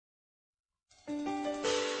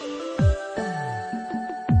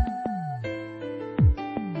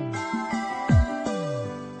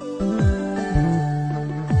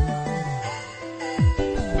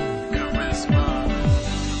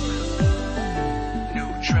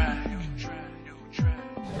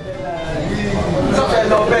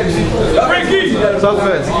Talk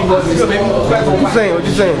fast. What you saying? What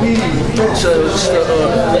you saying? So it's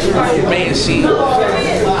the main scene.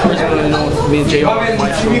 Me and JR, my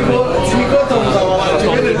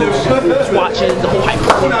watching the whole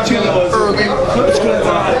Hi-Profyle too early.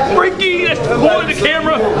 Ricky, that's the boy in the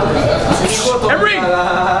camera. Henry!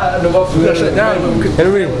 Shut down.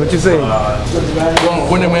 Henry, what you saying?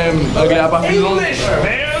 When English,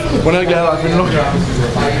 man! When I get out in London,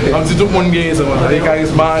 I'm still one game, so I think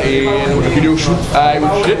KARIZMA and the video shoot I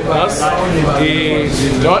will shit us. And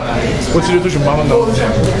not what's the situation? Mama now.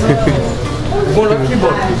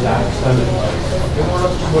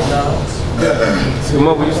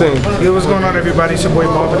 What you saying? Yo, what's going on, everybody? It's your boy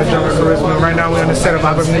Marvin, the drummer Charisma. Right now we're on the set of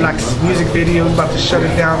our Relax music video. We're about to shut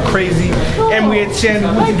it down crazy. And we're 10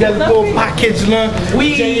 together, full package lunch.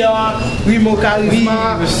 JR, Remo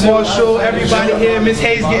KARIZMA, Marshall, everybody here. Miss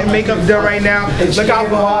Hayes getting makeup done right now. Look out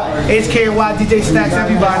for her. HKNY, DJ Stacks,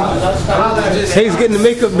 everybody. Hayes getting the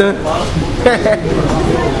makeup done.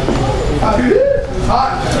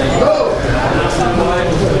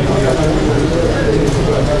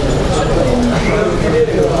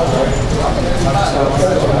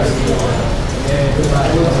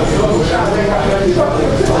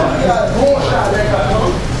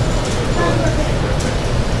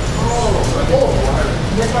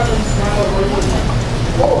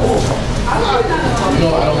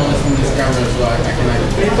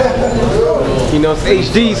 You know, it's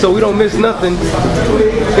HD, so we don't miss nothing.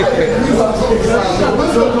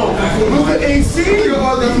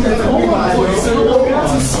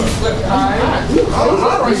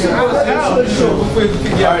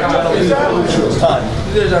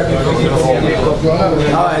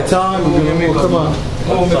 Alright, Tom, come on.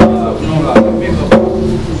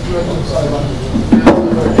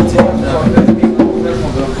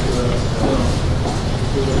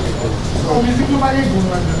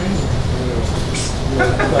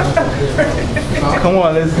 Come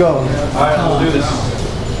on, let's go. Alright, we'll do this.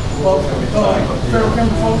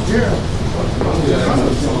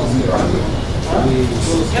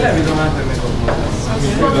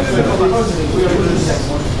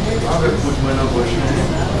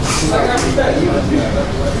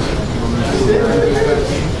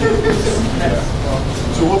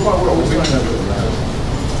 So what part are we doing?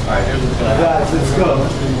 Alright, Guys, let's go.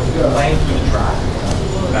 Lane through the track.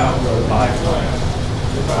 About 5 times.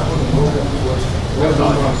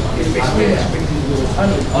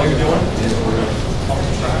 All you're doing is we're going to pump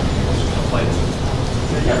the track. We're just going to play this.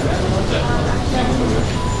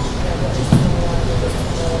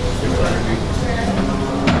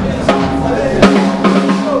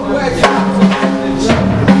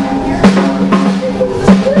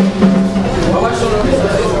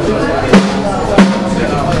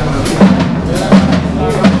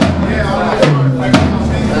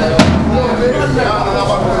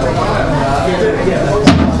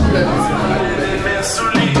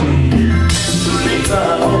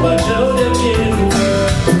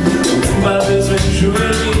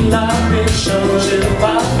 Changer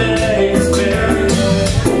pas fait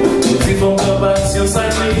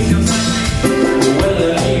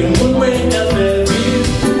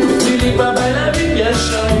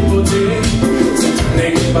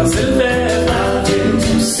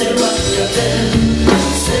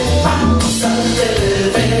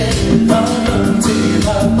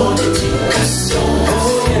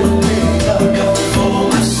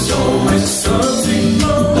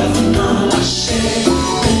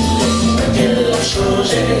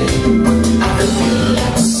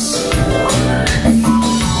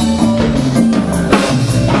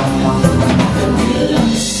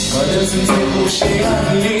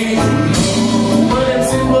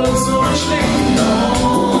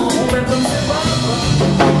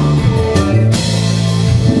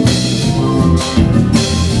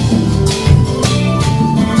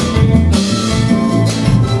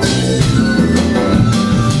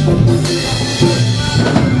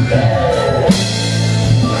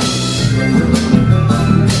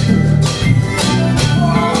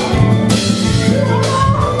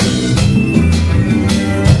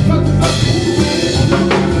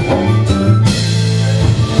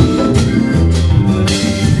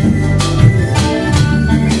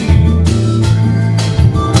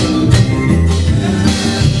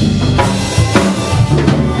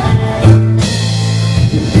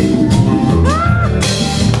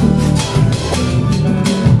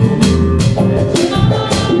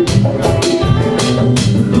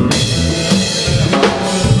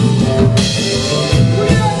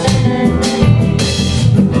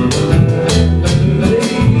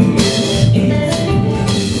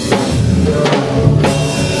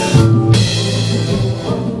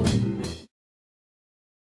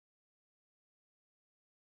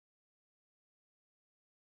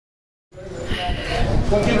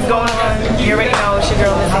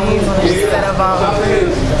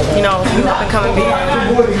you know, new up and coming band,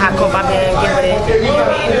 hot coat by band, get with it. You know what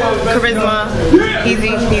I mean? Charisma,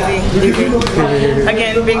 easy.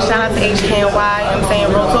 Again, big shout out to HKNY. I'm saying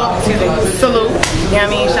real talk, salute. You know what I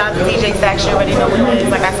mean? Shout out to DJ Stacks. You already know what it is.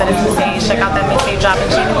 Like I said, it's the stage. Check out that mixtape dropping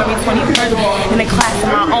January 21st in a class of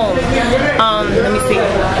my own. Let me see.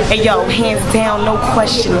 Hey yo, hands down, no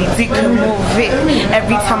question. Nitty can move it.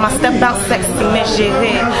 Every time I step out, sexy measure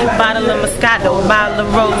it. Bottle of Moscato, bottle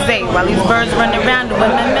of Rosé. While these birds run around doing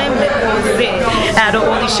it. Out of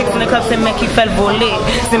all these chicks in the club, c'est mec qui fait le voler.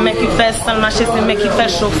 C'est mec qui fait seulement shit, c'est mec qui fait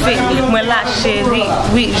chauffer. Moi la chérie,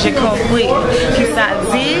 oui, j'ai compris. Qui ça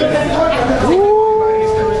dit?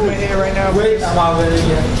 Right now.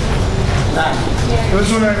 What's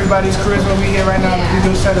going on, everybody's Charisma. We here right now in the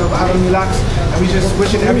video set of Hi-Profyle, and we just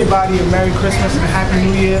wishing everybody a Merry Christmas and a Happy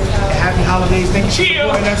New Year and Happy Holidays. Thank you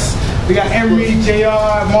for supporting us. We got Emery,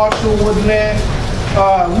 JR, Marshall, Woodland,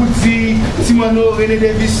 Woodsy, Simano, Renee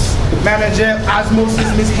Davis, Manager, Osmosis,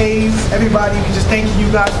 Miss Hayes, everybody. We just thank you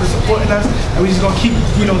guys for supporting us, and we just gonna keep,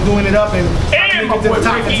 you know, doing it up and get to the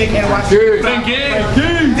top and take NYC. Thank you.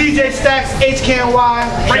 DJ Stacks, HKNY,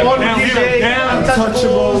 all the DJs,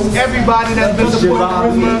 Untouchables, everybody that's been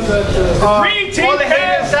supporting Charisma. All the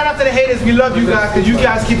haters, shout out to the haters. We love you guys because you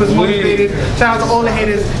guys keep us motivated. Shout out to all the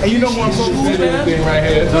haters, and you know more important.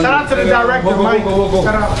 Shout out to the director, Mike.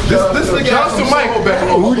 Shout out. This nigga has some Mike.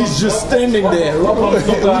 Woody's just standing there. Woody's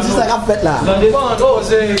just like a fête là.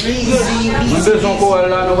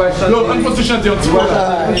 Non, on peut se chanter un petit peu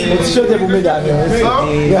là. Chantez pour mesdames.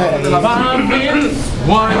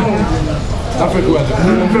 Ça fait quoi?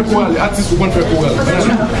 On fait quoi? Artiste, on fait quoi?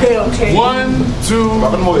 1, 2,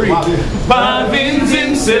 3. Pavin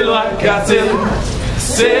c'est la catel.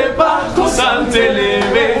 C'est pas qu'on s'en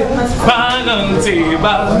t'élever. Parenté,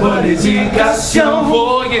 bonne éducation.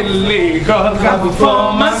 Voyez l'école, grave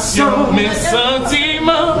formation. Mes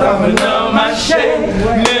sentiments, dans ma chaîne.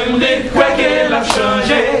 Même les quoi qu'elle a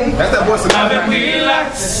changé. Avec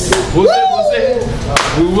relax, posez.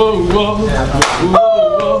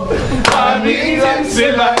 Pavin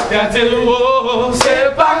c'est la catel. C'est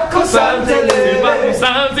pas qu'on s'en t'élever.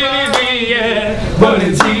 Bonne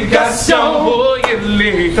éducation, voyez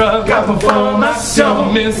l'école, grave formation.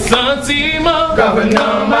 Mes sentiments, grave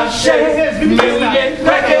dans ma chaîne. Mais les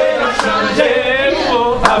faits qu'elle a changé.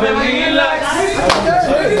 Avec relax.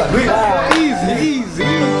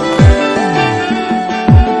 Easy.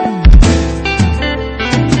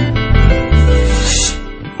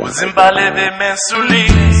 Vous me parlez des mains sous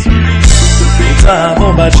lit. Ça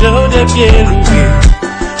mon bâton des pieds loués.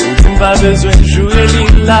 Pas besoin de jouer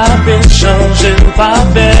la peine changer pas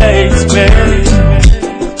exprès.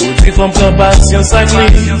 Pour dire qu'on prend patience à lui.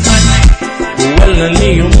 Pour elle, on y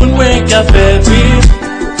a un monde qui a fait vivre.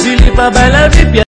 Dis-lui pas la vie.